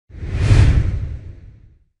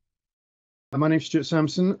My name's Stuart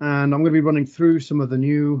Sampson, and I'm going to be running through some of the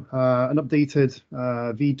new and updated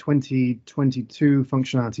V2022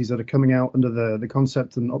 functionalities that are coming out under the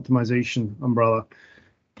concept and optimization umbrella.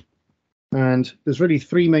 And there's really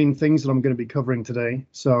three main things that I'm going to be covering today.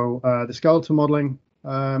 So the skeletal modeling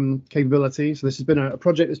capability. So this has been a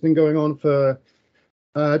project that's been going on for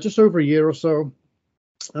just over a year or so,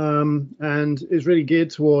 and is really geared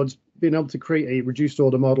towards being able to create a reduced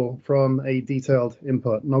order model from a detailed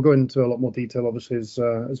input. And I'll go into a lot more detail, obviously, as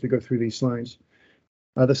we go through these slides.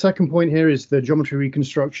 The second point here is the geometry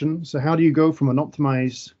reconstruction. So how do you go from an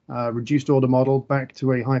optimized reduced order model back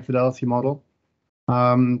to a high fidelity model?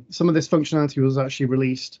 Some of this functionality was actually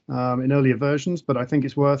released in earlier versions, but I think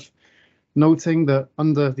it's worth noting that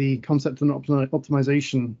under the concept and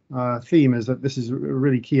optimization theme is that this is a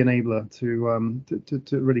really key enabler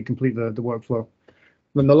to really complete the workflow.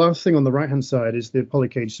 Then the last thing on the right-hand side is the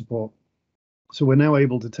polycage support. So we're now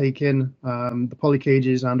able to take in the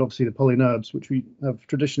polycages and obviously the polynerbs, which we have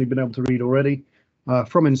traditionally been able to read already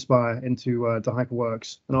from Inspire into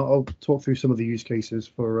HyperWorks. And I'll talk through some of the use cases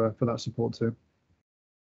for that support too.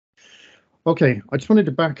 Okay, I just wanted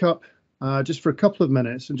to back up just for a couple of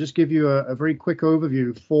minutes and just give you a very quick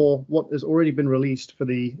overview for what has already been released for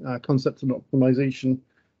the concept and optimization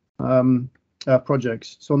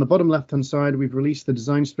projects. So on the bottom left-hand side, we've released the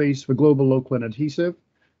design space for global, local, and adhesive.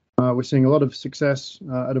 We're seeing a lot of success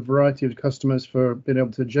at a variety of customers for being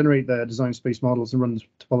able to generate their design space models and run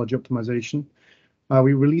topology optimization.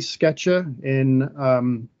 We released Sketcher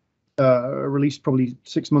in released probably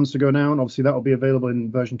 6 months ago now, and obviously that will be available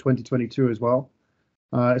in version 2022 as well.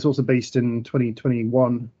 It's also based in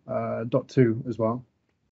 2021.2 as well.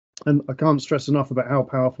 And I can't stress enough about how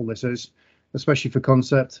powerful this is, especially for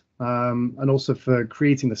concept and also for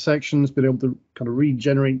creating the sections, being able to kind of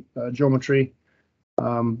regenerate geometry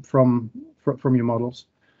from your models.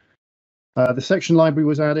 The section library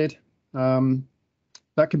was added.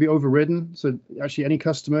 That can be overridden, so actually any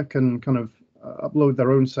customer can kind of upload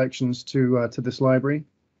their own sections to this library.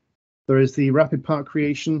 There is the rapid part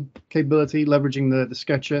creation capability, leveraging the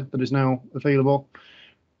sketcher that is now available.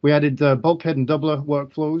 We added bulkhead and doubler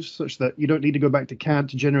workflows such that you don't need to go back to CAD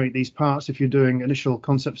to generate these parts if you're doing initial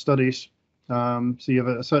concept studies. So you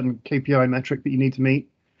have a certain KPI metric that you need to meet.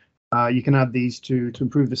 You can add these to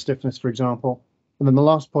improve the stiffness, for example. And then the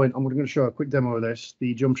last point, I'm going to show a quick demo of this,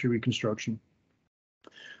 the geometry reconstruction.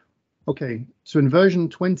 Okay, so in version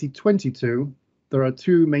 2022, there are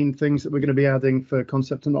two main things that we're going to be adding for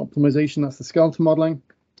concept and optimization. That's the skeletal modeling,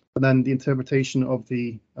 and then the interpretation of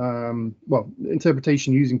the,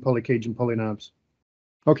 interpretation using polycage and polynerbs.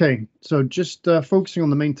 Okay, so just focusing on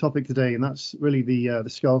the main topic today, and that's really the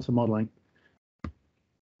skeletal modeling.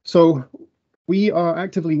 So we are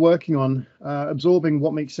actively working on absorbing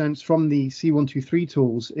what makes sense from the C123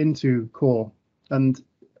 tools into Core, and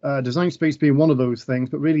design space being one of those things,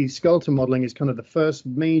 but really skeletal modeling is kind of the first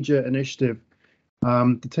major initiative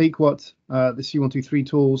to take what the C123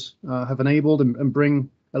 tools have enabled and bring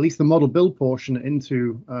at least the model build portion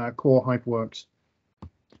into Core HyperWorks.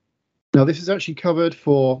 Now, this is actually covered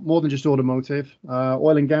for more than just automotive.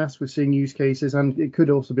 Oil and gas, we're seeing use cases, and it could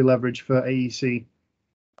also be leveraged for AEC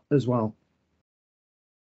as well.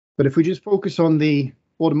 But if we just focus on the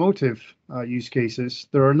automotive use cases,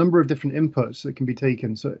 there are a number of different inputs that can be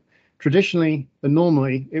taken. So traditionally and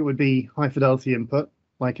normally, it would be high fidelity input,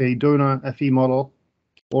 like a donor FE model,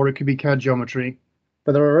 or it could be CAD geometry.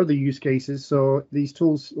 But there are other use cases, so these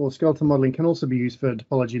tools or skeletal modeling can also be used for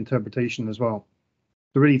topology interpretation as well.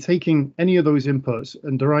 So really taking any of those inputs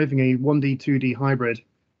and deriving a 1D, 2D hybrid,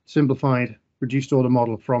 simplified, reduced order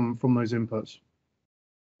model from those inputs.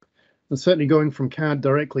 And certainly going from CAD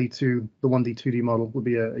directly to the 1D, 2D model would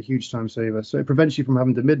be a huge time saver. So it prevents you from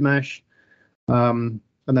having to mid-mesh and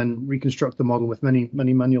then reconstruct the model with many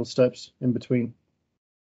manual steps in between.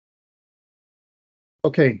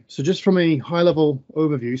 Okay, so just from a high-level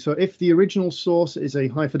overview, so if the original source is a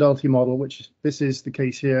high-fidelity model, which this is the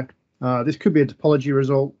case here, this could be a topology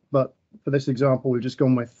result, but for this example, we've just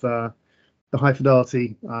gone with the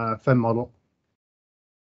high-fidelity FEM model.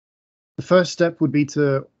 The first step would be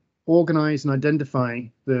to organize and identify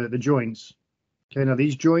the joints. Okay, now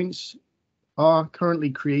these joints are currently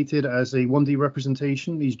created as a 1D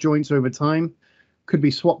representation. These joints over time could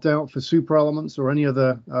be swapped out for super elements or any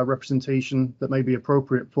other representation that may be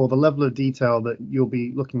appropriate for the level of detail that you'll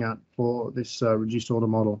be looking at for this reduced order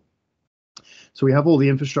model. So we have all the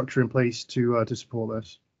infrastructure in place to support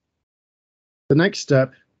this. The next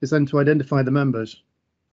step is then to identify the members.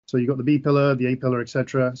 So you've got the B pillar, the A pillar,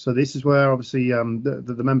 etc. So this is where obviously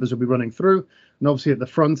the members will be running through, and obviously at the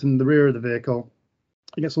front and the rear of the vehicle,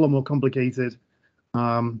 it gets a lot more complicated.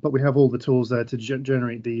 but we have all the tools there to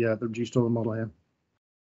generate the reduced order model here.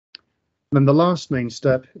 And then the last main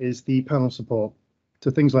step is the panel support.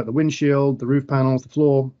 So things like the windshield, the roof panels, the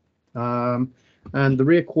floor, and the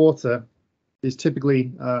rear quarter is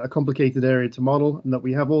typically a complicated area to model, and that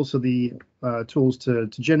we have also the tools to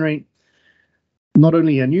generate not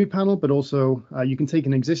only a new panel, but also you can take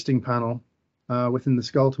an existing panel within the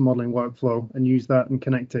skeleton modeling workflow and use that and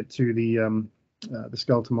connect it to the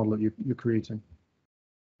skeleton model that you're creating.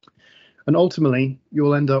 And ultimately,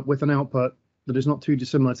 you'll end up with an output that is not too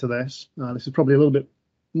dissimilar to this. This is probably a little bit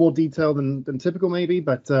more detailed than typical, maybe,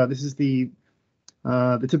 but this is the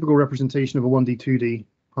typical representation of a 1D, 2D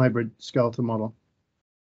hybrid skeleton model.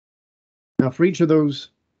 Now, for each of those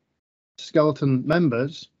skeleton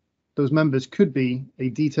members, those members could be a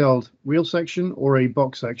detailed real section or a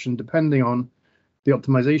box section, depending on the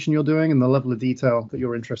optimization you're doing and the level of detail that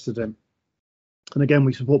you're interested in. And again,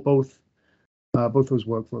 we support both those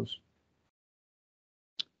workflows.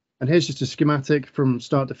 And here's just a schematic from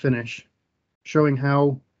start to finish, showing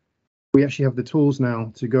how we actually have the tools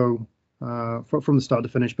now to go from the start to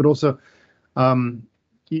finish. But also,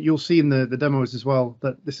 you'll see in the demos as well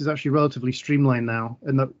that this is actually relatively streamlined now,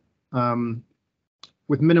 and that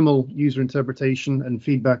with minimal user interpretation and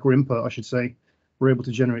feedback or input, I should say, we're able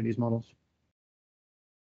to generate these models.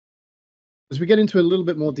 As we get into a little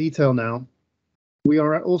bit more detail now, we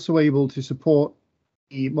are also able to support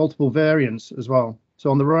the multiple variants as well.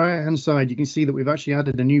 So on the right-hand side, you can see that we've actually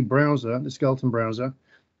added a new browser, the skeleton browser.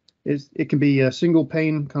 It can be a single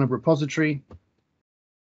pane kind of repository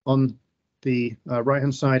on the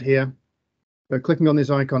right-hand side here. Clicking on this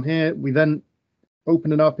icon here, we then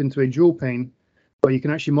open it up into a dual pane where you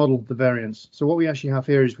can actually model the variants. So what we actually have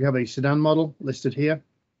here is we have a sedan model listed here.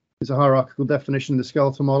 There's a hierarchical definition of the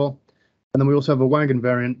skeletal model. And then we also have a wagon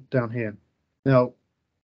variant down here. Now,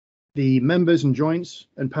 the members and joints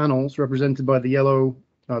and panels represented by the yellow,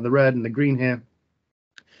 the red, and the green here,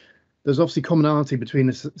 there's obviously commonality between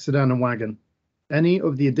the sedan and wagon. Any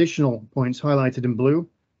of the additional points highlighted in blue,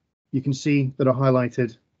 you can see that are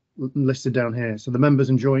highlighted listed down here. So the members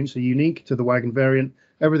and joints are unique to the wagon variant.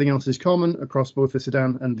 Everything else is common across both the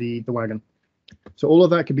sedan and the wagon. So all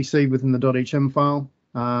of that can be saved within the .hm file,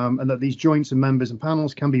 and that these joints and members and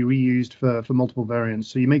panels can be reused for multiple variants.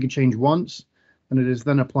 So you make a change once, and it is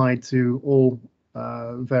then applied to all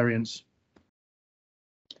variants.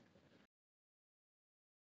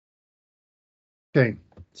 Okay,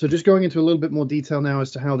 so just going into a little bit more detail now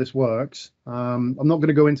as to how this works. I'm not going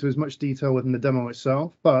to go into as much detail within the demo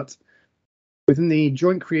itself, but within the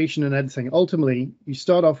joint creation and editing, ultimately, you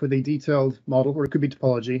start off with a detailed model, or it could be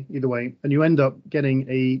topology, either way, and you end up getting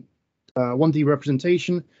a 1D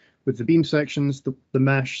representation with the beam sections, the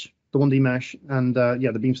mesh, the 1D mesh, and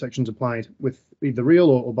the beam sections applied with either real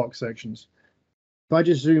or box sections. If I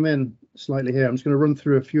just zoom in slightly here, I'm just going to run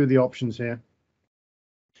through a few of the options here.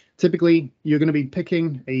 Typically, you're going to be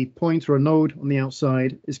picking a point or a node on the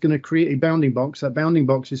outside. It's going to create a bounding box. That bounding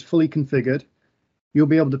box is fully configured. You'll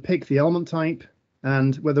be able to pick the element type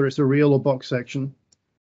and whether it's a real or box section.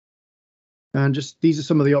 And just these are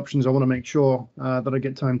some of the options I want to make sure that I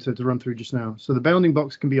get time to run through just now. So the bounding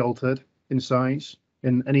box can be altered in size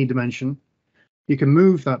in any dimension. You can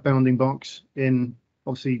move that bounding box in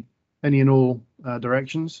obviously any and all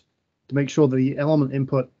directions to make sure that the element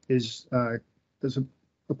input is as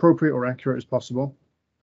appropriate or accurate as possible.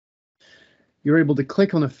 You're able to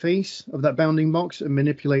click on a face of that bounding box and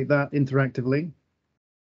manipulate that interactively.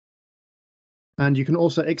 And you can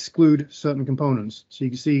also exclude certain components. So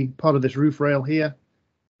you can see part of this roof rail here.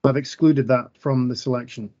 I've excluded that from the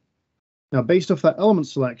selection. Now, based off that element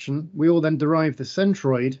selection, we will then derive the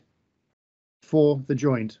centroid for the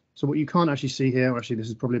joint. So what you can't actually see here, actually this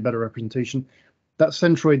is probably a better representation, that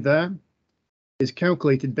centroid there is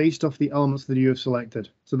calculated based off the elements that you have selected.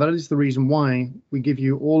 So that is the reason why we give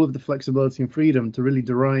you all of the flexibility and freedom to really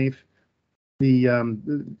derive the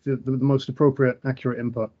most appropriate, accurate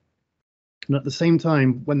input. And at the same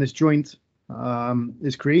time, when this joint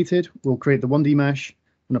is created, we'll create the 1D mesh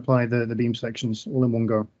and apply the beam sections all in one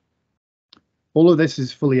go. All of this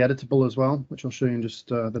is fully editable as well, which I'll show you in just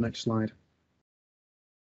the next slide.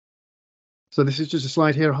 So this is just a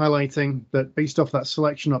slide here highlighting that based off that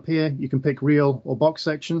selection up here, you can pick real or box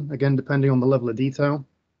section, again, depending on the level of detail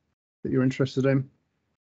that you're interested in.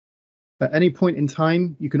 At any point in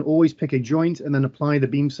time, you can always pick a joint and then apply the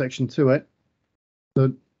beam section to it.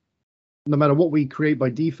 So no matter what we create by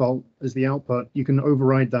default as the output, you can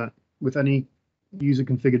override that with any user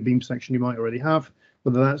configured beam section you might already have,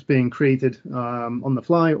 whether that's being created on the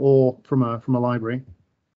fly or from a library.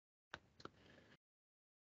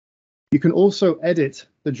 You can also edit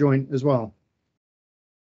the joint as well.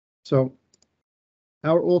 So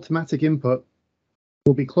our automatic input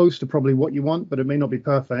will be close to probably what you want, but it may not be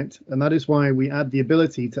perfect. And that is why we add the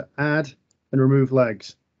ability to add and remove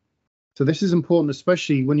legs. So this is important,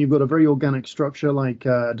 especially when you've got a very organic structure like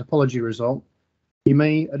a topology result. You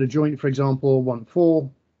may, at a joint, for example, want 4,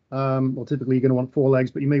 well, typically you're going to want 4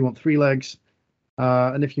 legs, but you may want 3 legs.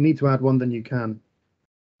 And if you need to add one, then you can.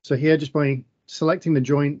 So here, just by selecting the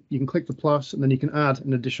joint, you can click the plus, and then you can add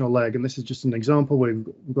an additional leg. And this is just an example where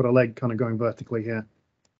we've got a leg kind of going vertically here.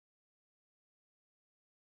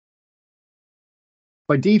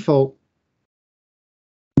 By default,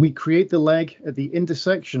 we create the leg at the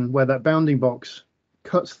intersection where that bounding box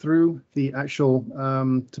cuts through the actual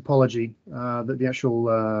topology, the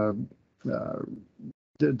actual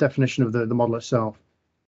definition of the model itself.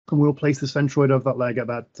 And we'll place the centroid of that leg at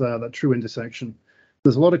that true intersection.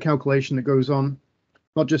 There's a lot of calculation that goes on,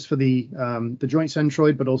 not just for the joint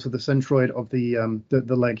centroid, but also the centroid of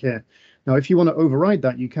the leg here. Now, if you want to override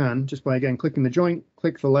that, you can just by, again, clicking the joint,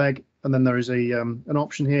 click the leg, and then there is an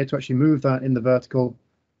option here to actually move that in the vertical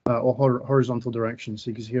or horizontal direction. So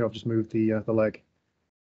you can see here I've just moved the leg.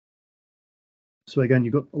 So again,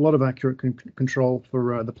 you've got a lot of accurate control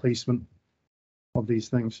for the placement of these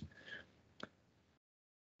things.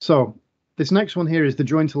 So this next one here is the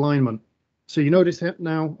joint alignment. So you notice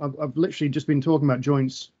now I've literally just been talking about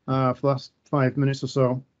joints for the last 5 minutes or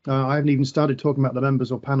so. I haven't even started talking about the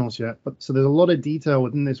members or panels yet. But so there's a lot of detail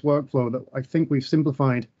within this workflow that I think we've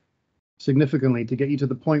simplified significantly to get you to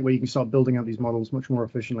the point where you can start building out these models much more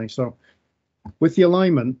efficiently. So with the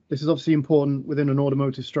alignment, this is obviously important within an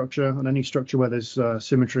automotive structure and any structure where there's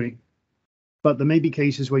symmetry. But there may be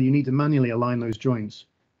cases where you need to manually align those joints.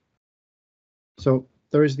 So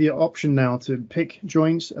there is the option now to pick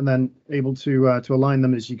joints and then able to align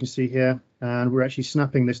them, as you can see here. And we're actually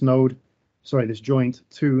snapping this joint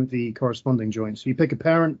to the corresponding joint. So you pick a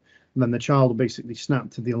parent, and then the child will basically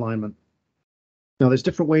snap to the alignment. Now, there's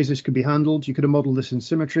different ways this could be handled. You could have modeled this in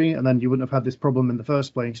symmetry, and then you wouldn't have had this problem in the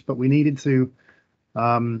first place. But we needed to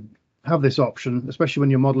have this option, especially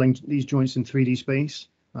when you're modeling these joints in 3D space.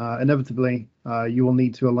 Inevitably, you will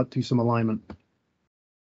need to do some alignment.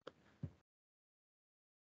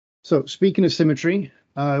 So speaking of symmetry,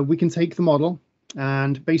 we can take the model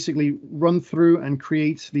and basically run through and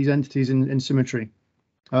create these entities in symmetry.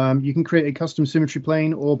 You can create a custom symmetry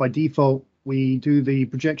plane, or by default, we do the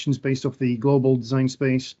projections based off the global design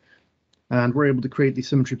space, and we're able to create the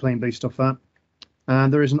symmetry plane based off that.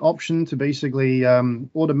 And there is an option to basically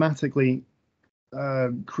automatically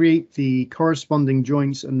create the corresponding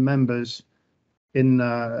joints and members in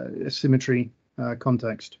a symmetry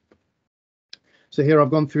context. So here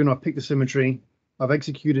I've gone through and I've picked the symmetry. I've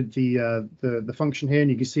executed the function here, and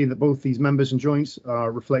you can see that both these members and joints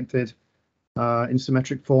are reflected in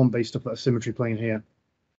symmetric form based off that symmetry plane here.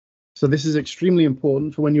 So this is extremely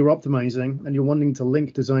important for when you're optimizing and you're wanting to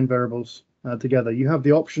link design variables together. You have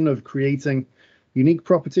the option of creating unique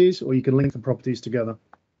properties, or you can link the properties together.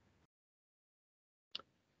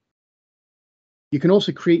 You can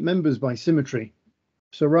also create members by symmetry.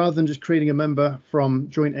 So rather than just creating a member from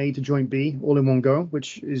joint A to joint B all in one go,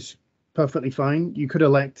 which is perfectly fine, you could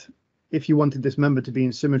elect, if you wanted this member to be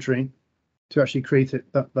in symmetry, to actually create it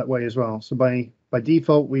that way as well. So by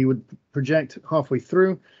default, we would project halfway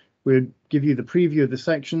through. We would give you the preview of the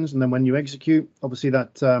sections, and then when you execute, obviously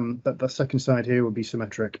that second side here will be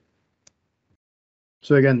symmetric.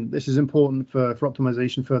 So again, this is important for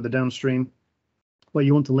optimization further downstream, where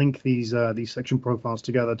you want to link these section profiles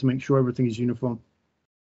together to make sure everything is uniform.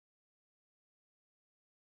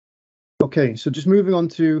 Okay, so just moving on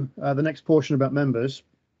to the next portion about members.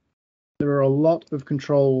 There are a lot of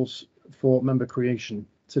controls for member creation.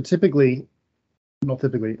 So not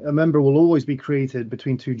typically, a member will always be created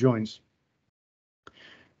between two joints.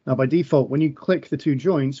 Now, by default, when you click the two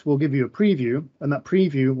joints, we'll give you a preview, and that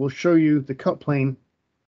preview will show you the cut plane,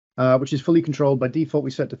 which is fully controlled. By default,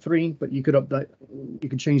 we set to 3, but you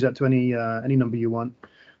could change that to any number you want.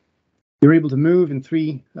 You're able to move in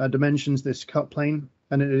 3 dimensions this cut plane,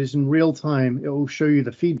 and it is in real time. It will show you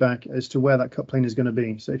the feedback as to where that cut plane is going to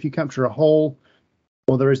be. So if you capture a hole,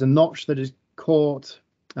 or there is a notch that is caught,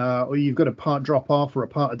 or you've got a part drop off or a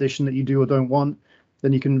part addition that you do or don't want,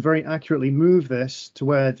 then you can very accurately move this to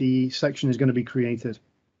where the section is going to be created.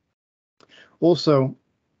 Also,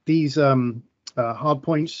 these hard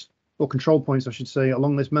points, or control points, I should say,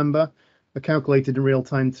 along this member are calculated in real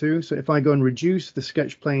time too. So if I go and reduce the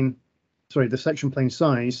the section plane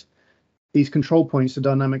size, these control points are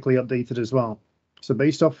dynamically updated as well. So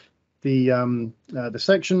based off the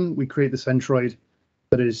section, we create the centroid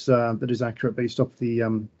that is accurate based off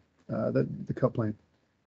the cut plane.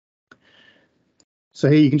 So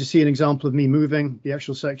here you can just see an example of me moving the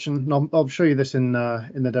actual section. And I'll show you this in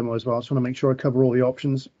the demo as well. I just want to make sure I cover all the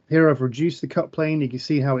options. Here I've reduced the cut plane. You can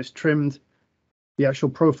see how it's trimmed the actual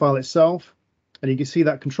profile itself. And you can see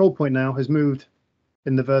that control point now has moved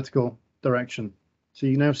in the vertical direction. So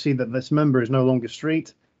you now see that this member is no longer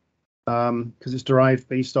straight because it's derived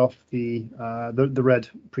based off the red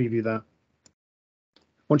preview there.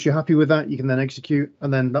 Once you're happy with that, you can then execute,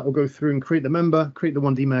 and then that will go through and create the member, create the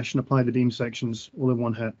 1D mesh, and apply the beam sections all in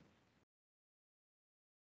one hit.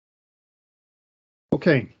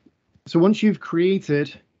 Okay, so once you've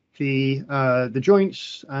created the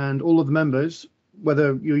joints and all of the members,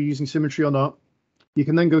 whether you're using symmetry or not, you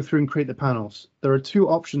can then go through and create the panels. There are two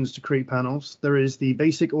options to create panels. There is the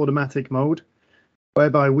basic automatic mode,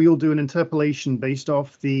 whereby we'll do an interpolation based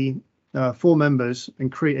off the 4 members and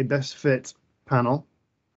create a best fit panel.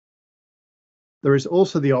 There is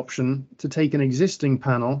also the option to take an existing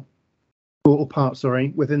panel or part,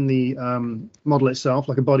 sorry, within the model itself,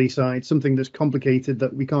 like a body side, something that's complicated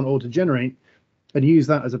that we can't auto-generate, and use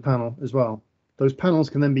that as a panel as well. Those panels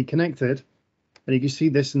can then be connected, and you can see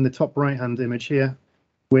this in the top right-hand image here,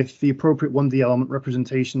 with the appropriate 1D element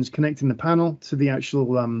representations connecting the panel to the actual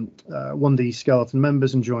 1D skeleton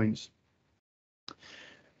members and joints.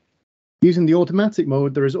 Using the automatic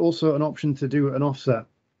mode, there is also an option to do an offset.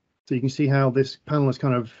 So you can see how this panel is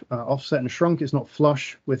kind of offset and shrunk. It's not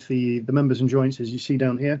flush with the members and joints as you see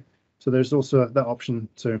down here. So there's also that option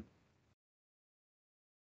too.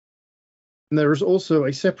 And there is also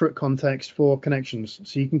a separate context for connections.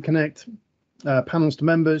 So you can connect panels to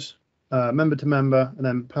members, member to member, and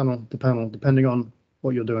then panel to panel, depending on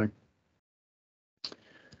what you're doing.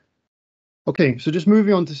 Okay, so just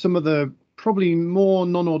moving on to some of the probably more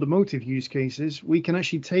non-automotive use cases, we can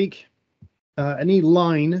actually take any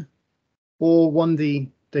line or 1D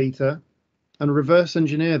data and reverse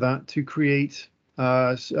engineer that to create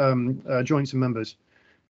joints and members.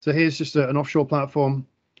 So here's just an offshore platform.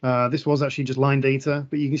 This was actually just line data,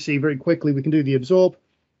 but you can see very quickly we can do the absorb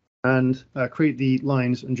and create the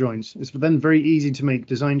lines and joints. It's then very easy to make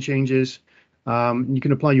design changes. You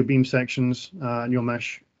can apply your beam sections and your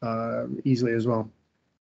mesh easily as well.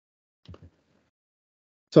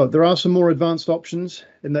 So there are some more advanced options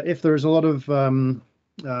in that if there is a lot of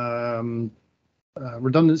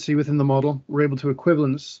redundancy within the model, we're able to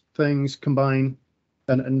equivalence things, combine,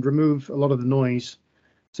 and remove a lot of the noise.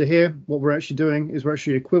 So here, what we're actually doing is we're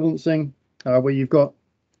actually equivalencing where you've got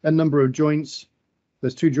a number of joints.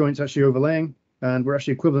 There's 2 joints actually overlaying, and we're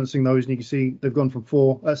actually equivalencing those, and you can see they've gone from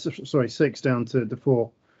 6 down to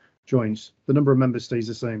 4 joints. The number of members stays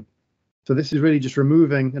the same. So this is really just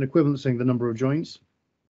removing and equivalencing the number of joints.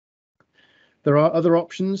 There are other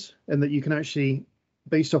options in that you can actually,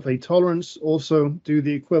 based off a tolerance, also do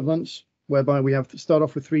the equivalence, whereby we have to start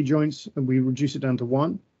off with 3 joints and we reduce it down to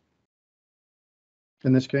 1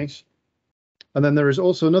 in this case. And then there is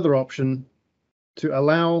also another option to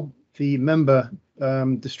allow the member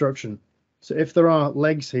destruction. So if there are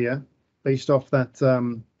legs here based off that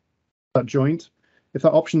that joint, if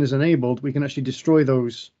that option is enabled, we can actually destroy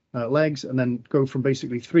those legs and then go from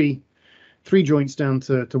basically three joints down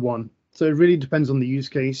to 1. So it really depends on the use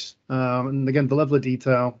case, and again, the level of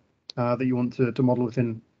detail that you want to model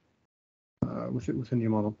within your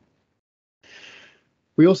model.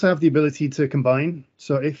 We also have the ability to combine.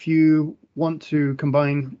 So if you want to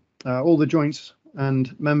combine all the joints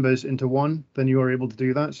and members into 1, then you are able to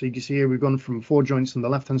do that. So you can see here we've gone from 4 joints on the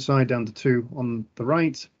left-hand side down to 2 on the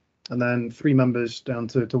right, and then 3 members down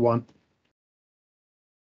to 1.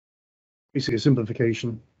 Basically a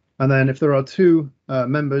simplification. And then if there are 2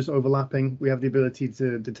 members overlapping, we have the ability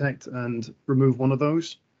to detect and remove one of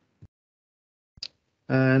those.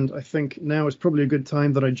 And I think now is probably a good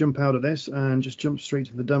time that I jump out of this and just jump straight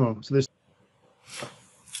to the demo. So this.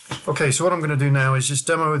 Okay, so what I'm going to do now is just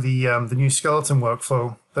demo the new skeleton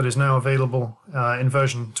workflow that is now available in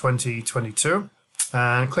version 2022.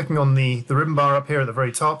 And clicking on the ribbon bar up here at the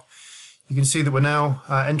very top, you can see that we're now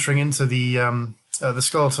entering into the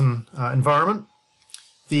skeleton environment.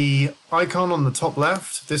 The icon on the top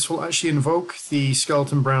left, this will actually invoke the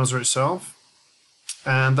skeleton browser itself,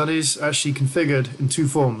 and that is actually configured in 2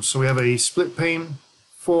 forms. So we have a split pane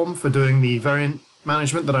form for doing the variant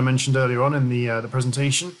management that I mentioned earlier on in the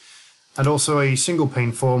presentation, and also a single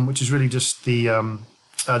pane form, which is really just the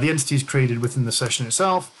entities created within the session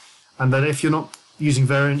itself. And that if you're not using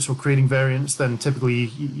variants or creating variants, then typically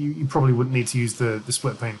you probably wouldn't need to use the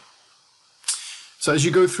split pane. So as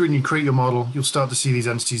you go through and you create your model, you'll start to see these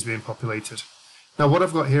entities being populated. Now what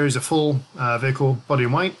I've got here is a full vehicle body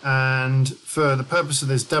in white, and for the purpose of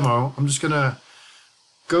this demo, I'm just going to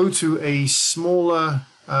go to a smaller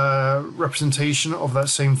representation of that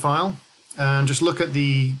same file and just look at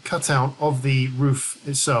the cutout of the roof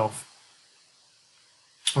itself.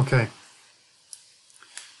 Okay.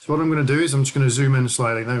 So what I'm going to do is I'm just going to zoom in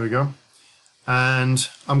slightly. There we go. And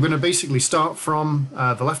I'm going to basically start from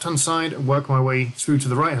the left-hand side and work my way through to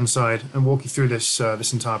the right-hand side and walk you through this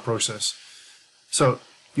this entire process. So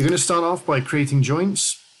you're going to start off by creating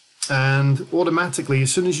joints, and automatically,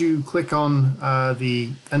 as soon as you click on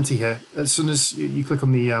the enter here, as soon as you click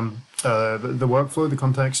on the workflow, the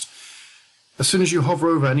context, as soon as you hover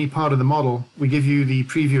over any part of the model, we give you the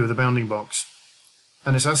preview of the bounding box,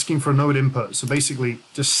 and it's asking for a node input. So basically,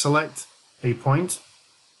 just select a point.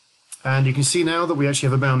 And you can see now that we actually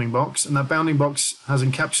have a bounding box, and that bounding box has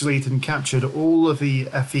encapsulated and captured all of the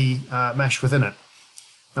FE mesh within it.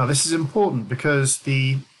 Now this is important because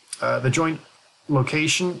the joint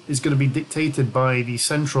location is going to be dictated by the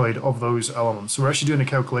centroid of those elements. So we're actually doing a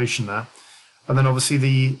calculation there. And then obviously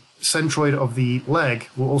the centroid of the leg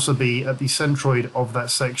will also be at the centroid of that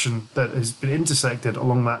section that has been intersected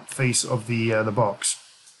along that face of the box.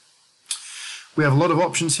 We have a lot of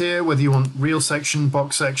options here, whether you want real section,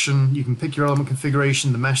 box section, you can pick your element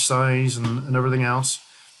configuration, the mesh size and everything else.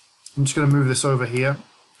 I'm just going to move this over here.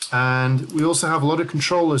 And we also have a lot of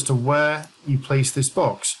control as to where you place this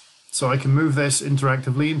box. So I can move this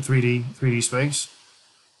interactively in 3D space.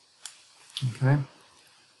 Okay. I'm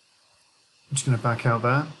just going to back out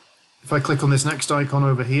there. If I click on this next icon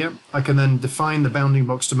over here, I can then define the bounding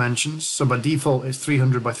box dimensions. So by default it's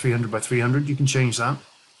 300 by 300 by 300. You can change that.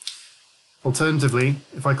 Alternatively,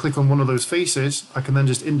 if I click on one of those faces, I can then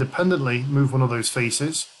just independently move one of those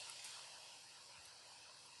faces.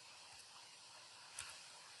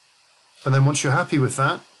 And then once you're happy with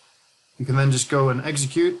that, you can then just go and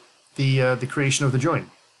execute the creation of the joint.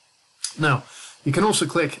 Now, you can also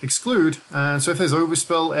click exclude, and so if there's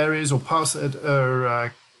overspill areas or parts that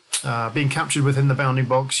are being captured within the bounding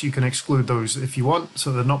box, you can exclude those if you want,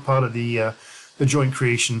 so they're not part of the joint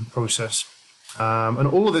creation process. And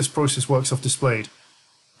all of this process works off displayed.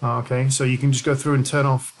 Okay, so you can just go through and turn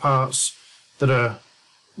off parts that are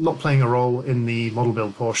not playing a role in the model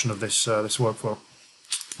build portion of this this workflow.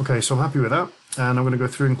 Okay, so I'm happy with that, and I'm going to go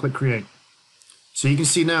through and click create. So you can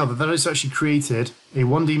see now that that has actually created a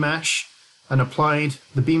 1D mesh and applied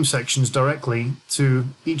the beam sections directly to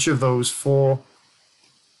each of those four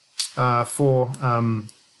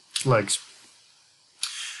legs.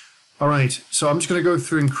 Alright, so I'm just going to go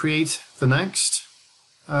through and create the next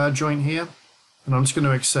joint here, and I'm just going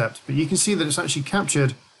to accept. But you can see that it's actually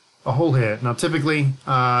captured a hole here. Now typically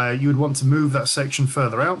you would want to move that section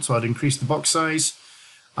further out, so I'd increase the box size.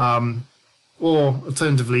 Or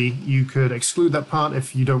alternatively, you could exclude that part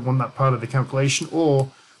if you don't want that part of the calculation,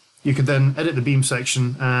 or you could then edit the beam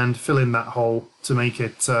section and fill in that hole to make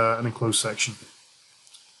it an enclosed section.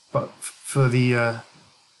 But for the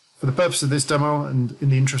purpose of this demo and in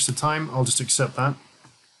the interest of time, I'll just accept that.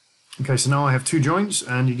 Okay, so now I have two joints,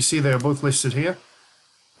 and you can see they are both listed here.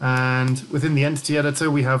 And within the entity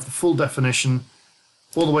editor, we have the full definition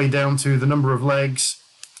all the way down to the number of legs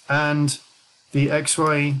and the X,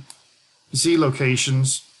 Y, Z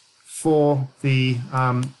locations for the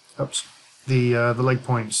leg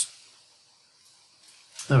points.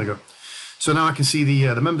 There we go. So now I can see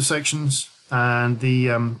the member sections and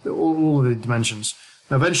all of the dimensions.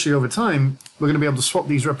 Now eventually over time we're going to be able to swap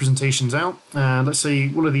these representations out, and let's say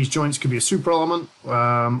one of these joints could be a super element,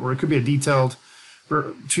 or it could be a detailed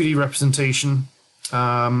 2D representation,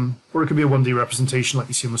 or it could be a 1D representation like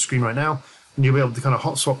you see on the screen right now, and you'll be able to kind of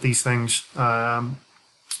hot swap these things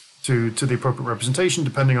to the appropriate representation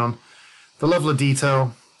depending on the level of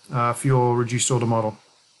detail for your reduced order model.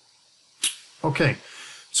 Okay,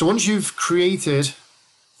 so once you've created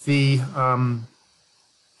the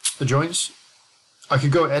joints, I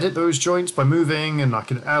could go edit those joints by moving, and I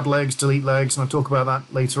could add legs, delete legs, and I'll talk about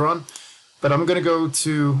that later on. But I'm going to go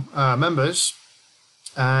to members,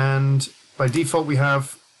 and by default we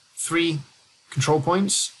have 3 control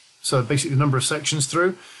points, so basically the number of sections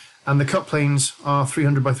through, and the cut planes are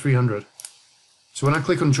 300 by 300. So when I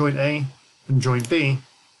click on joint A and joint B,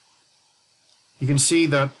 you can see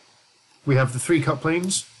that we have the 3 cut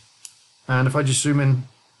planes, and if I just zoom in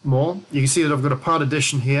more, you can see that I've got a part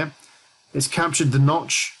addition here. It's captured the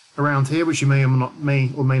notch around here, which you may or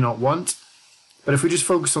may not want. But if we just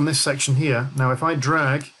focus on this section here, now if I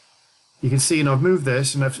drag, you can see, and I've moved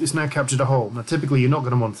this, and it's now captured a hole. Now typically you're not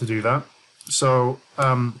going to want to do that, so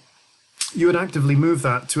you would actively move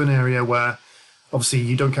that to an area where obviously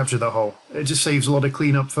you don't capture that hole. It just saves a lot of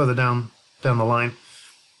cleanup further down the line.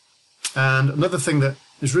 And another thing that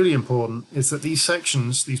is really important is that these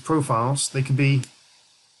sections, these profiles, they can be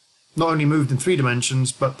not only moved in 3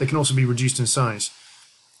 dimensions, but they can also be reduced in size.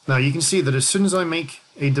 Now you can see that as soon as I make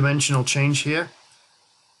a dimensional change here,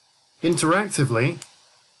 interactively,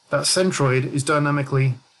 that centroid is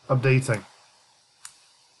dynamically updating.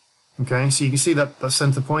 Okay, so you can see that that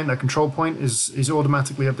center point, that control point is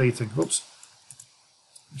automatically updating. Oops,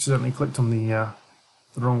 accidentally clicked on the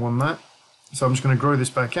wrong one there. So I'm just going to grow this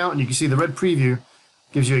back out, and you can see the red preview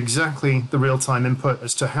gives you exactly the real-time input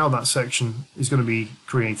as to how that section is going to be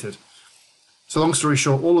created. So long story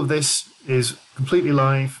short, all of this is completely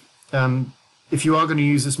live. If you are going to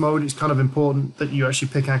use this mode, it's kind of important that you actually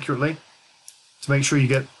pick accurately to make sure you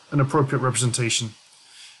get an appropriate representation.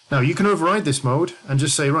 Now you can override this mode and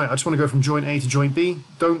just say, right, I just want to go from joint A to joint B.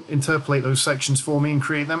 Don't interpolate those sections for me and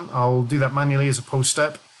create them. I'll do that manually as a post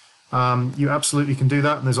step. You absolutely can do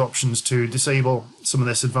that, and there's options to disable some of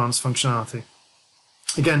this advanced functionality.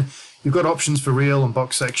 Again, you've got options for reel and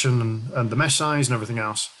box section and the mesh size and everything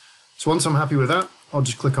else. So once I'm happy with that, I'll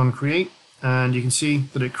just click on create, and you can see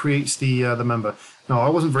that it creates the member. Now I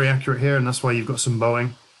wasn't very accurate here, and that's why you've got some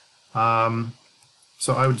bowing.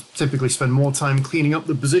 So I would typically spend more time cleaning up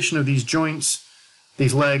the position of these joints,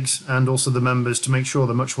 these legs, and also the members to make sure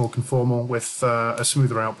they're much more conformal with a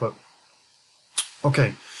smoother output.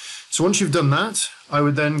 Okay, so once you've done that, I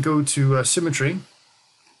would then go to symmetry,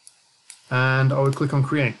 and I would click on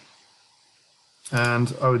create.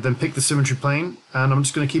 And I would then pick the symmetry plane, and I'm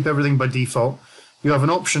just going to keep everything by default. You have an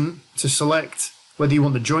option to select whether you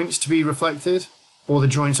want the joints to be reflected or the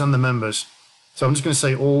joints and the members. So I'm just going to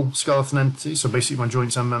say all skeleton entities, so basically my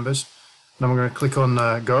joints and members. And I'm going to click on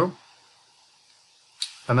go.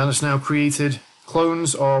 And then it's now created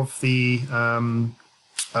clones of the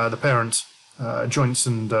parent joints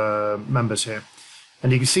and members here.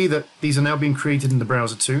 And you can see that these are now being created in the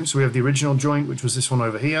browser too. So we have the original joint, which was this one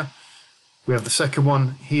over here. We have the second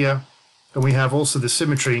one here. And we have also the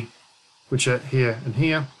symmetry, which are here and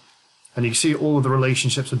here. And you can see all of the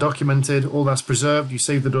relationships are documented, all that's preserved. You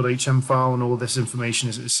save the .hm file, and all this information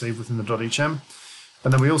is saved within the .hm.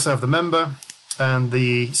 And then we also have the member and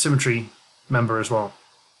the symmetry member as well.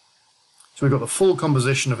 So we've got the full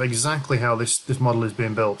composition of exactly how this model is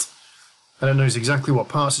being built. And it knows exactly what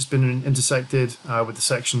parts it's been intersected with the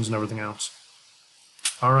sections and everything else.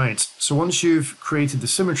 Alright, so once you've created the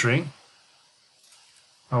symmetry,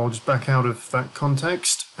 I will just back out of that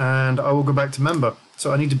context, and I will go back to member.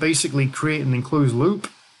 So I need to basically create an enclosed loop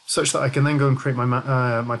such that I can then go and create my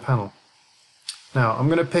my panel. Now I'm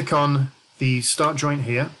going to pick on the start joint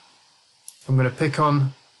here. I'm going to pick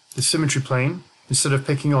on the symmetry plane instead of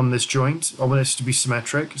picking on this joint. I want this to be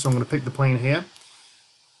symmetric, so I'm going to pick the plane here.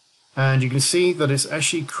 And you can see that it's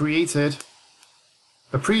actually created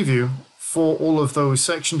a preview for all of those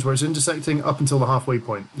sections where it's intersecting up until the halfway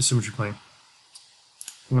point, the symmetry plane.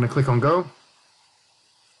 I'm going to click on go,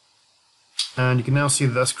 and you can now see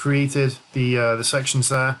that that's created the sections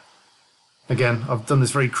there. Again, I've done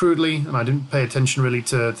this very crudely, and I didn't pay attention really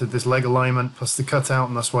to this leg alignment plus the cutout,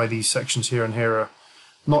 and that's why these sections here and here are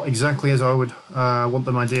not exactly as I would want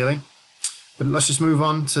them ideally. But let's just move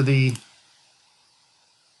on to the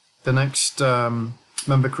next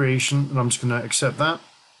member creation, and I'm just going to accept that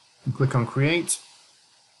and click on create.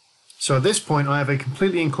 So at this point I have a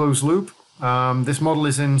completely enclosed loop. This model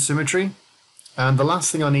is in symmetry, and the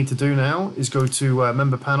last thing I need to do now is go to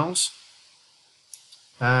member panels,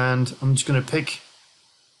 and I'm just going to pick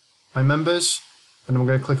my members, and I'm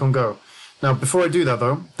going to click on go. Now before I do that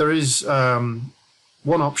though, there is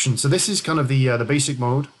one option. So this is kind of the basic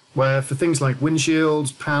mode, where for things like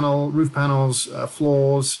windshields, roof panels,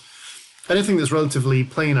 floors, anything that's relatively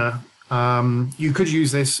planar, you could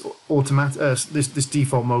use this this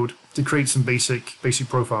default mode to create some basic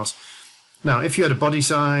profiles. Now, if you had a body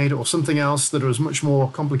side or something else that was much more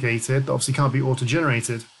complicated, that obviously can't be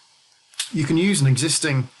auto-generated, you can use an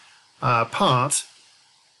existing part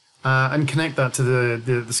and connect that to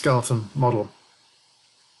the skeleton model.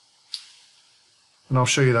 And I'll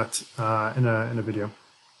show you that in a video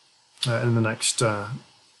in the next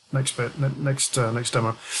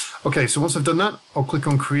demo. Okay, so once I've done that, I'll click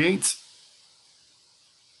on create.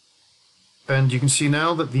 And you can see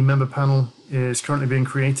now that the member panel is currently being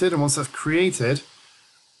created, and once that's created,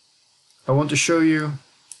 I want to show you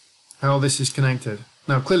how this is connected.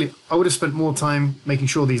 Now clearly I would have spent more time making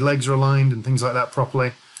sure these legs are aligned and things like that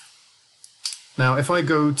properly. Now if I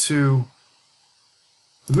go to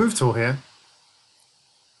the move tool here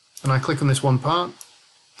and I click on this one part,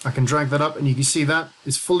 I can drag that up, and you can see that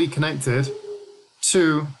is fully connected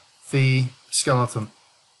to the skeleton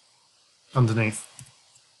underneath.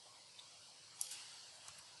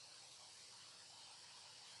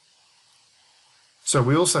 So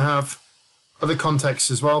we also have other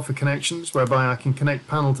contexts as well for connections, whereby I can connect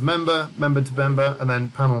panel to member, member to member, and then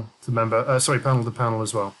panel to member, panel to panel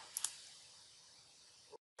as well.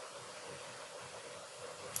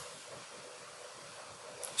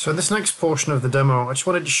 So in this next portion of the demo, I just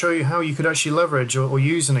wanted to show you how you could actually leverage or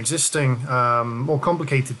use an existing, more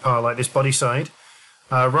complicated part like this body side,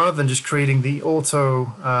 rather than just creating the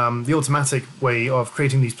automatic way of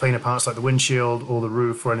creating these planar parts like the windshield or the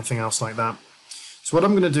roof or anything else like that. So what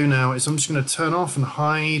I'm going to do now is I'm just going to turn off and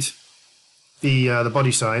hide the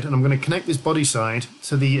body side, and I'm going to connect this body side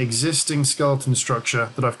to the existing skeleton structure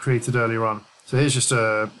that I've created earlier on. So here's just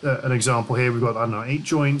an example here. We've got, I don't know, 8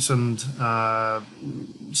 joints and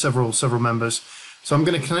several members. So I'm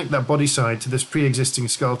going to connect that body side to this pre-existing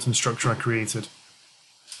skeleton structure I created.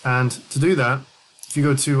 And to do that, if you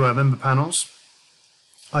go to member panels,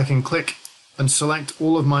 I can click and select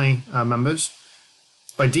all of my members.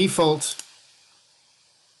 By default,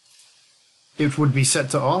 it would be set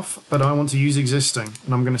to off, but I want to use existing.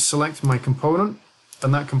 And I'm going to select my component,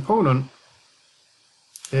 and that component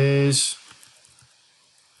is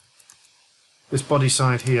this body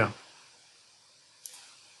side here.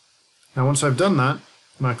 Now once I've done that,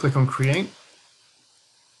 and I click on create,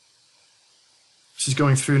 this is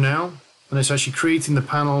going through now, and it's actually creating the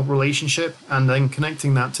panel relationship and then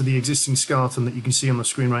connecting that to the existing skeleton that you can see on the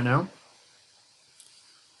screen right now.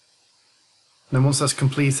 And then once that's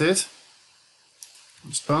completed,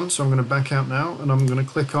 it's done. So I'm going to back out now, and I'm going to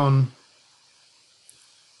click on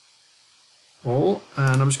all,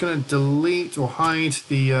 and I'm just going to delete or hide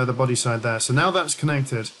the body side there. So now that's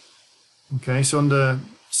connected. Okay, so under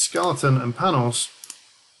skeleton and panels,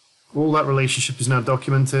 all that relationship is now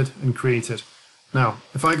documented and created. Now,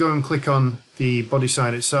 if I go and click on the body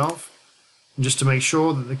side itself, just to make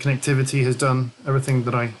sure that the connectivity has done everything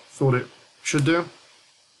that I thought it should do,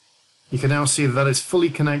 you can now see that that is fully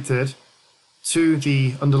connected to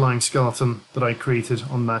the underlying skeleton that I created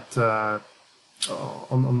on that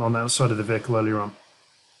on that side of the vehicle earlier on.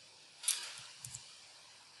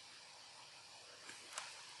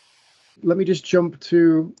 Let me just jump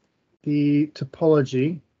to the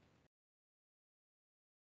topology.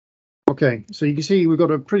 Okay, so you can see we've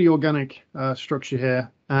got a pretty organic structure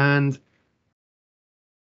here, and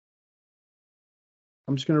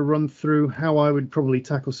I'm just going to run through how I would probably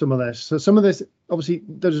tackle some of this. So some of this, obviously,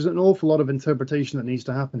 there's an awful lot of interpretation that needs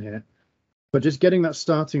to happen here, but just getting that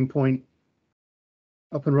starting point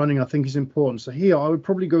up and running, I think, is important. So here, I would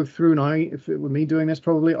probably go through, and if it were me doing this,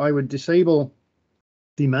 probably I would disable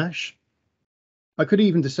the mesh. I could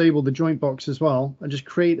even disable the joint box as well, and just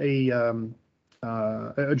create a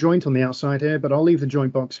joint on the outside here, but I'll leave the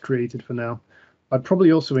joint box created for now. I'd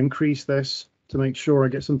probably also increase this to make sure I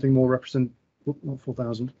get something more not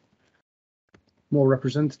 4,000, more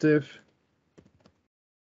representative.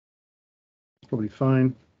 Probably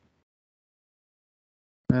fine.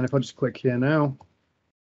 And if I just click here now,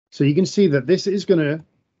 so you can see that this is going to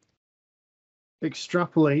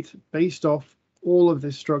extrapolate based off all of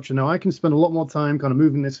this structure. Now I can spend a lot more time kind of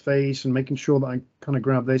moving this face and making sure that I kind of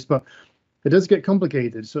grab this, but it does get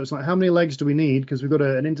complicated. So it's like, how many legs do we need? Because we've got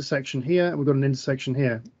an intersection here, and we've got an intersection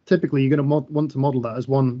here. Typically, you're going to want to model that as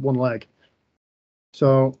one leg.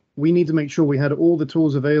 So we need to make sure we had all the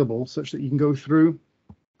tools available such that you can go through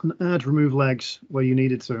and add, remove legs where you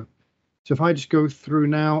needed to. So if I just go through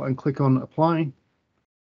now and click on apply,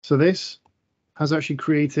 so this has actually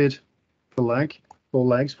created the leg, 4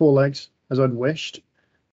 legs, as I'd wished.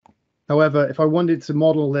 However, if I wanted to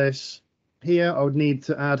model this here, I would need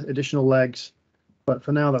to add additional legs, but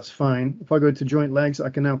for now that's fine. If I go to joint legs, I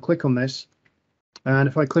can now click on this, and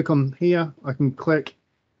if I click on here, I can click,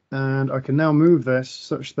 and I can now move this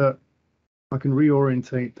such that I can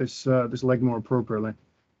reorientate this this leg more appropriately.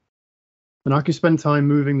 And I can spend time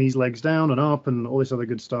moving these legs down and up and all this other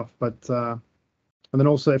good stuff. But and then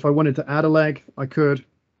also, if I wanted to add a leg, I could.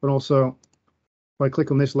 But also, if I click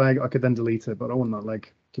on this leg, I could then delete it. But I want that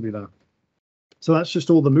leg to be there. So that's just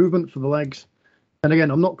all the movement for the legs. And again,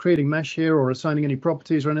 I'm not creating mesh here or assigning any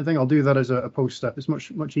properties or anything. I'll do that as a post step. It's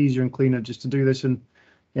much easier and cleaner just to do this in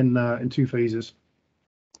 2 phases.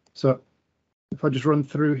 So if I just run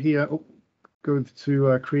through here, go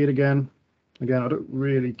to create again. Again, I don't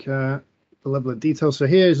really care the level of detail. So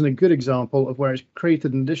here is a good example of where it's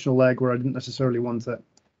created an additional leg where I didn't necessarily want it.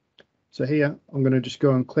 So here, I'm going to just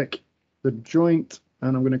go and click the joint,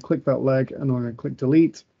 and I'm going to click that leg, and I'm going to click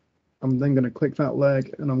delete. I'm then going to click that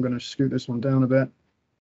leg, and I'm going to scoot this one down a bit.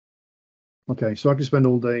 Okay, so I can spend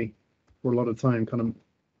all day or a lot of time kind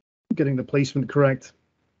of getting the placement correct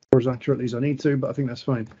or as accurately as I need to, but I think that's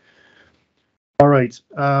fine. All right,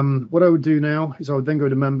 what I would do now is I would then go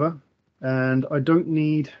to member, and I don't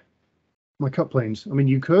need my cut planes. I mean,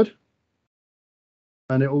 you could,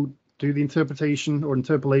 and it will do the interpretation or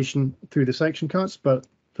interpolation through the section cuts, but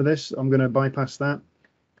for this, I'm going to bypass that,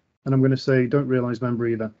 and I'm going to say don't realize member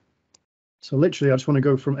either. So literally, I just want to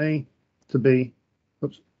go from A to B.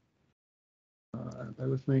 Oops. Bear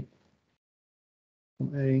with me.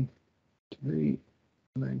 From A to B,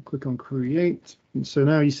 and then click on create. And so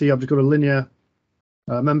now you see I've just got a linear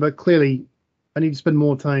member. Clearly, I need to spend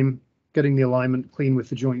more time getting the alignment clean with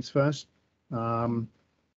the joints first,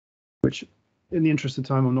 which in the interest of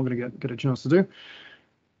time, I'm not going to get a chance to do.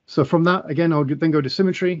 So from that, again, I'll then go to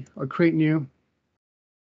symmetry. I'll create new.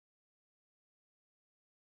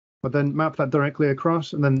 But then map that directly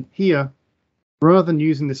across. And then here, rather than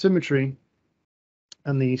using the symmetry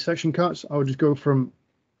and the section cuts, I would just go from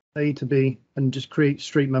A to B and just create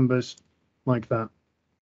straight members like that.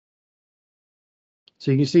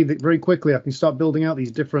 So you can see that very quickly I can start building out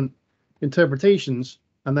these different interpretations.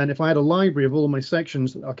 And then if I had a library of all of my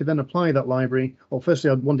sections, I could then apply that library. Or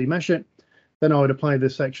firstly, I'd 1D mesh it. Then I would apply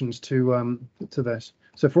the sections to this.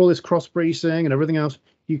 So for all this cross bracing and everything else,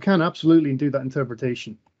 you can absolutely do that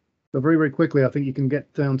interpretation. But very, very quickly, I think you can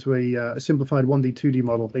get down to a simplified 1D, 2D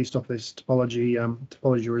model based off this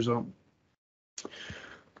topology result.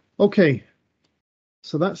 Okay,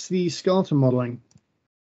 so that's the skeleton modeling.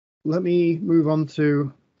 Let me move on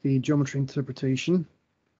to the geometry interpretation.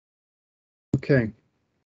 Okay,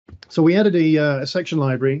 so we added a section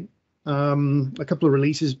library a couple of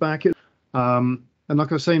releases back. And like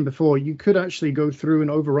I was saying before, you could actually go through and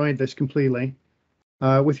override this completely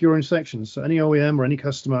with your own sections. So any OEM or any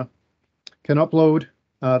customer can upload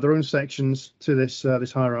their own sections to this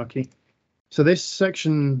hierarchy. So this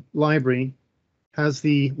section library has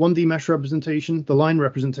the 1D mesh representation, the line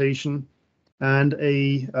representation, and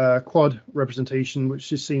a quad representation,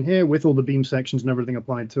 which is seen here with all the beam sections and everything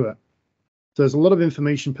applied to it. So there's a lot of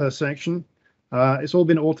information per section. It's all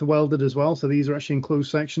been auto-welded as well, so these are actually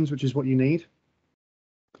enclosed sections, which is what you need.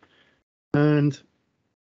 And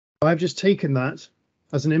I've just taken that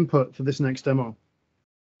as an input for this next demo.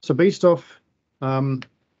 So based off,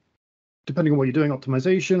 depending on what you're doing,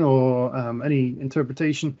 optimization or any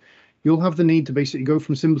interpretation, you'll have the need to basically go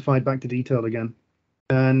from simplified back to detailed again.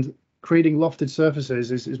 And creating lofted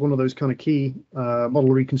surfaces is one of those kind of key model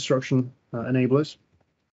reconstruction enablers.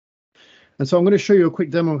 And so I'm going to show you a quick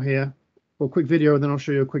demo here, or a quick video, and then I'll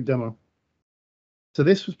show you a quick demo. So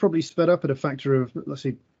this was probably sped up at a factor of, let's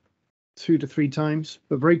see, 2 to 3 times,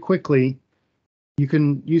 but very quickly, you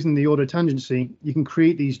can, using the auto tangency, you can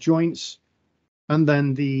create these joints and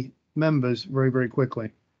then the members very, very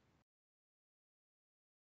quickly.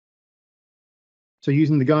 So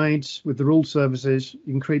using the guides with the ruled surfaces,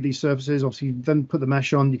 you can create these surfaces. Obviously, you then put the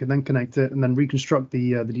mesh on, you can then connect it and then reconstruct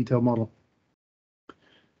the detailed model.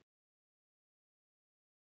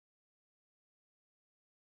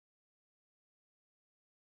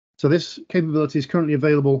 So this capability is currently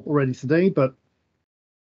available already today, but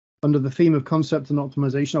under the theme of concept and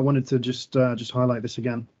optimization, I wanted to just highlight this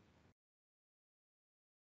again.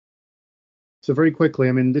 So very quickly,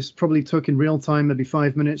 I mean, this probably took in real time, maybe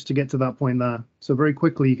 5 minutes to get to that point there. So very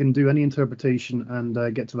quickly, you can do any interpretation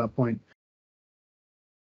and get to that point.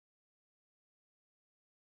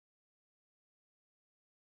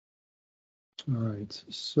 All right,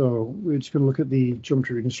 so we're just going to look at the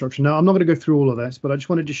geometry reconstruction. Now, I'm not going to go through all of this, but I just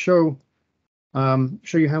wanted to show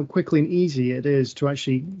you how quickly and easy it is to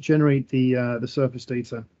actually generate the surface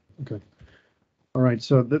data. Okay. All right,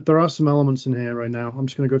 so there are some elements in here right now. I'm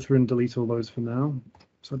just going to go through and delete all those for now,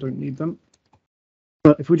 so I don't need them.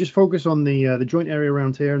 But if we just focus on the joint area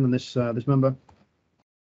around here and then this member,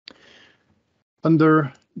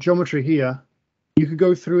 under geometry here, you could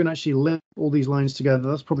go through and actually link all these lines together.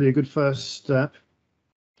 That's probably a good first step.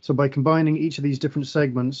 So by combining each of these different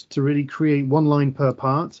segments to really create one line per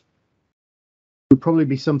part, would probably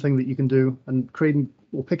be something that you can do, and creating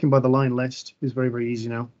or picking by the line list is very, very easy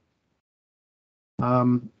now.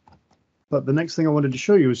 But the next thing I wanted to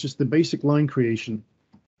show you is just the basic line creation.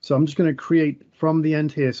 So I'm just going to create from the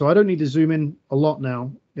end here. So I don't need to zoom in a lot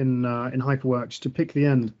now in HyperWorks to pick the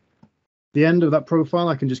end. The end of that profile,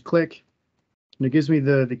 I can just click, and it gives me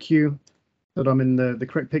the cue that I'm in the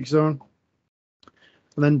correct pick zone.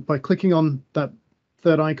 And then by clicking on that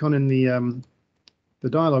third icon in the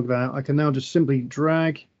dialog there, I can now just simply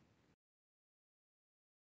drag,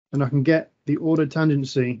 and I can get the ordered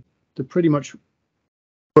tangency to pretty much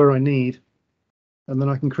where I need, and then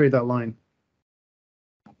I can create that line.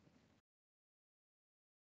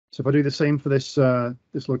 So if I do the same for this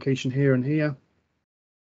this location here and here,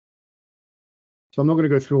 so I'm not going to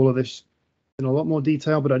go through all of this in a lot more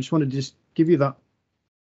detail, but I just wanted to just give you that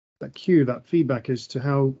cue, that feedback as to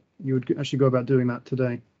how you would actually go about doing that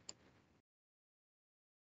today.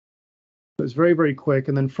 So it's very, very quick.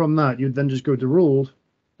 And then from that, you'd then just go to ruled,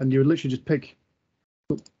 and you would literally just pick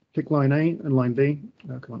line A and line B.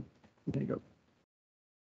 Oh, come on. There you go.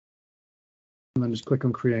 And then just click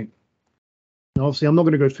on create. Now, obviously, I'm not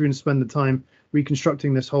going to go through and spend the time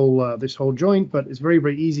reconstructing this whole joint, but it's very,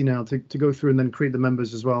 very easy now to go through and then create the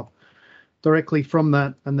members as well directly from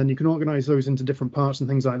that. And then you can organize those into different parts and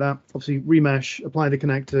things like that. Obviously, remesh, apply the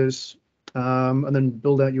connectors, and then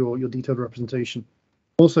build out your detailed representation.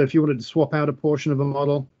 Also, if you wanted to swap out a portion of a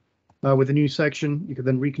model with a new section, you could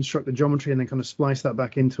then reconstruct the geometry and then kind of splice that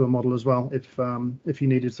back into a model as well if you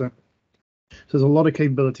needed to. So there's a lot of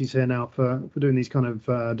capabilities here now for doing these kind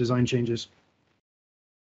of design changes.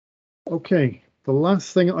 Okay, the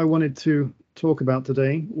last thing I wanted to talk about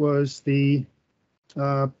today was the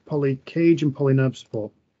poly cage and poly NURB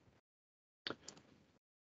support.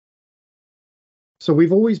 So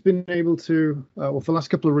we've always been able to, well, for the last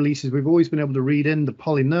couple of releases, we've always been able to read in the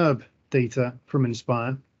poly NURB data from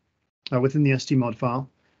Inspire within the STMod file.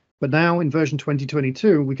 But now in version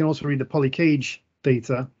 2022, we can also read the poly cage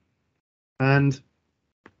data. And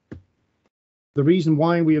the reason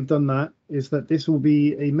why we have done that is that this will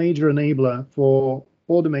be a major enabler for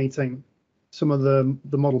automating some of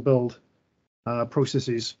the model build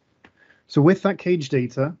processes. So with that cage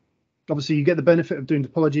data, obviously you get the benefit of doing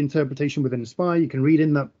topology interpretation within Inspire. You can read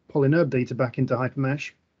in that poly NURB data back into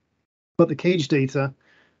HyperMesh. But the cage data,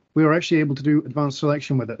 we are actually able to do advanced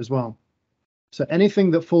selection with it as well. So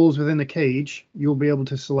anything that falls within the cage, you'll be able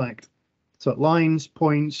to select. So lines,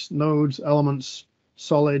 points, nodes, elements,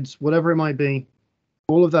 solids, whatever it might be,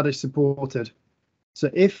 all of that is supported. So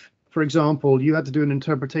if, for example, you had to do an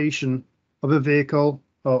interpretation of a vehicle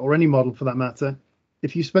or any model for that matter,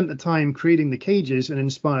 if you spent the time creating the cages in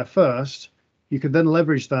Inspire first, you could then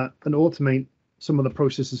leverage that and automate some of the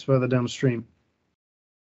processes further downstream.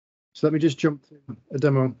 So let me just jump to a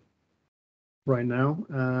demo right now.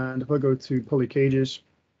 And if I go to poly cages,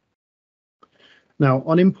 now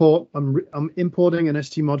on import, I'm importing an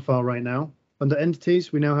STMod file right now. Under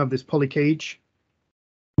entities, we now have this poly cage.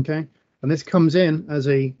 Okay, and this comes in as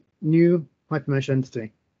a new HyperMesh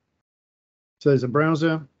entity. So there's a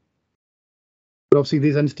browser, but obviously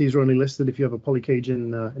these entities are only listed if you have a poly cage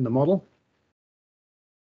in the model.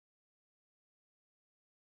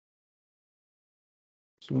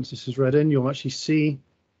 So once this is read in, you'll actually see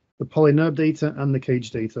the poly NURB data and the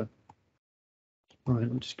cage data. All right,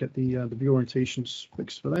 let me just get the view orientations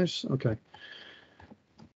fixed for this. Okay.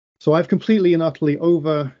 So I've completely and utterly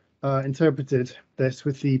over interpreted this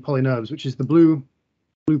with the poly NURBs, which is the blue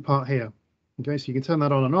part here. Okay, so you can turn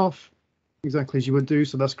that on and off exactly as you would do.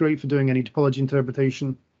 So that's great for doing any topology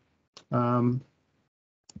interpretation. So I'm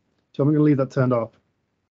going to leave that turned off.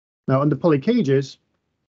 Now under poly cages,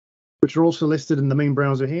 which are also listed in the main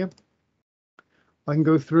browser here, I can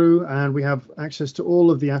go through and we have access to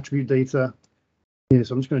all of the attribute data here.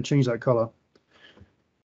 So I'm just going to change that color.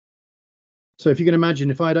 So if you can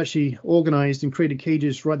imagine, if I'd actually organized and created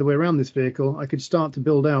cages right the way around this vehicle, I could start to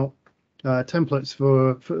build out templates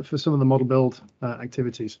for some of the model build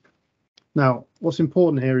activities. Now, what's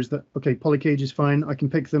important here is that, okay, poly cage is fine. I can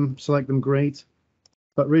pick them, select them, great.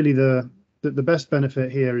 But really the best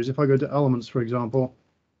benefit here is if I go to elements, for example,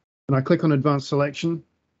 and I click on advanced selection,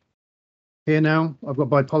 here now I've got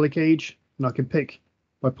by poly cage, and I can pick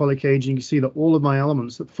by poly cage, and you can see that all of my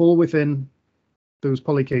elements that fall within those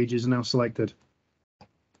poly cages are now selected.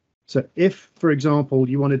 So if, for example,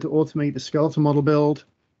 you wanted to automate the skeletal model build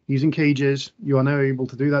using cages, you are now able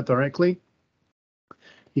to do that directly.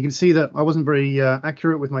 You can see that I wasn't very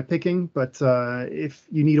accurate with my picking, but if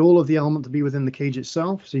you need all of the element to be within the cage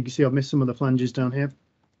itself, so you can see I've missed some of the flanges down here.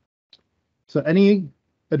 So any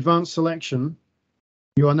advanced selection,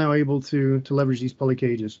 you are now able to leverage these poly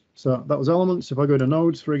cages. So that was elements. If I go to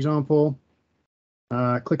nodes, for example,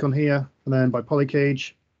 click on here, and then by poly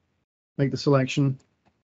cage, make the selection.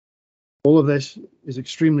 All of this is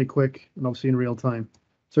extremely quick and obviously in real time.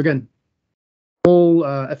 So again, all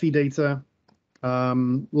FE data,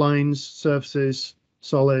 lines, surfaces,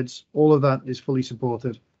 solids, all of that is fully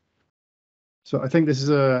supported. So I think this is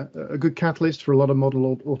a good catalyst for a lot of model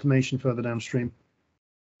automation further downstream.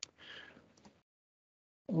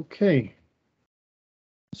 Okay.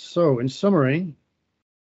 So in summary,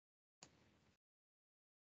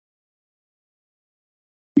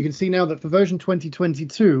 you can see now that for version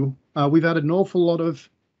 2022, we've added an awful lot of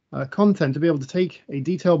content to be able to take a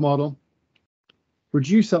detailed model,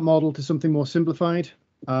 reduce that model to something more simplified,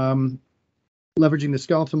 leveraging the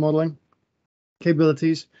skeletal modeling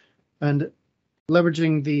capabilities, and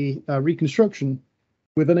leveraging the reconstruction,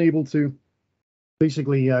 we're then able to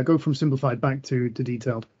basically go from simplified back to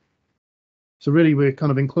detailed. So really, we're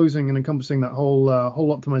kind of enclosing and encompassing that whole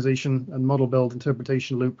optimization and model build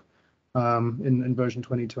interpretation loop in version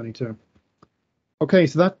 2022. Okay,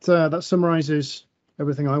 so that summarizes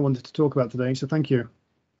everything I wanted to talk about today. So thank you.